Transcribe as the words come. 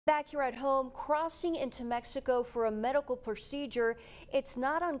Back here at home, crossing into Mexico for a medical procedure, it's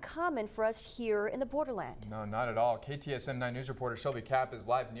not uncommon for us here in the borderland. No, not at all. KTSM 9 News reporter Shelby Kapp is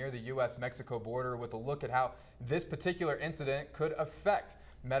live near the U.S.-Mexico border with a look at how this particular incident could affect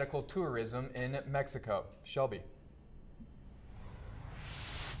medical tourism in Mexico. Shelby.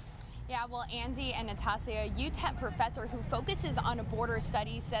 Yeah, well, Andy and Natasha, a UTEP professor who focuses on border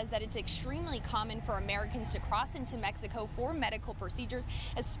studies, says that it's extremely common for Americans to cross into Mexico for medical procedures,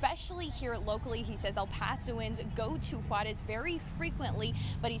 especially here locally. He says El Pasoans go to Juarez very frequently,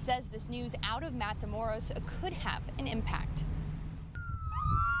 but he says this news out of Matamoros could have an impact.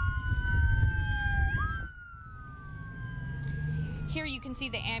 Here you can see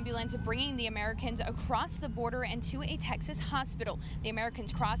the ambulance bringing the Americans across the border and to a Texas hospital. The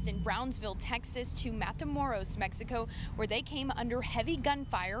Americans crossed in Brownsville, Texas to Matamoros, Mexico, where they came under heavy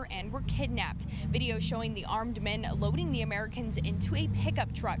gunfire and were kidnapped. Video showing the armed men loading the Americans into a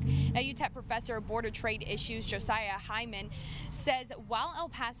pickup truck. Now, UTEP professor of border trade issues Josiah Hyman says while El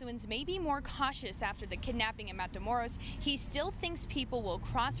Pasoans may be more cautious after the kidnapping in Matamoros, he still thinks people will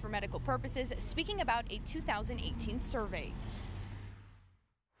cross for medical purposes, speaking about a 2018 survey.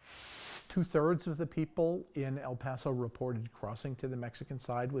 2/3 of the people in El Paso reported crossing to the Mexican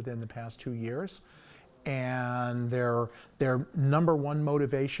side within the past 2 years. And their number one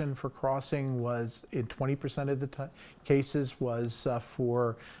motivation for crossing was, in 20% of the cases, was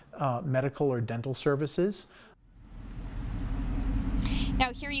for medical or dental services.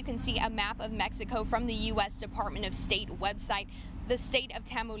 Now here you can see a map of Mexico from the U.S. Department of State website. The state of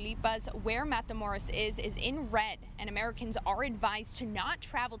Tamaulipas, where Matamoros is in red, and Americans are advised to not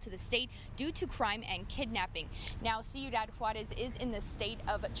travel to the state due to crime and kidnapping. Now, Ciudad Juarez is in the state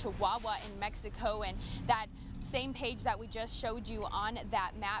of Chihuahua in Mexico, and that same page that we just showed you on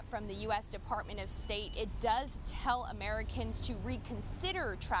that map from the U.S. Department of State, it does tell Americans to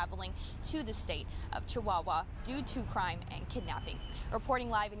reconsider traveling to the state of Chihuahua due to crime and kidnapping. Reporting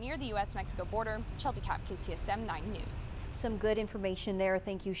live near the U.S.-Mexico border, Shelby Kapp, KTSM 9 News. Some good information there.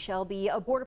 Thank you, Shelby. A border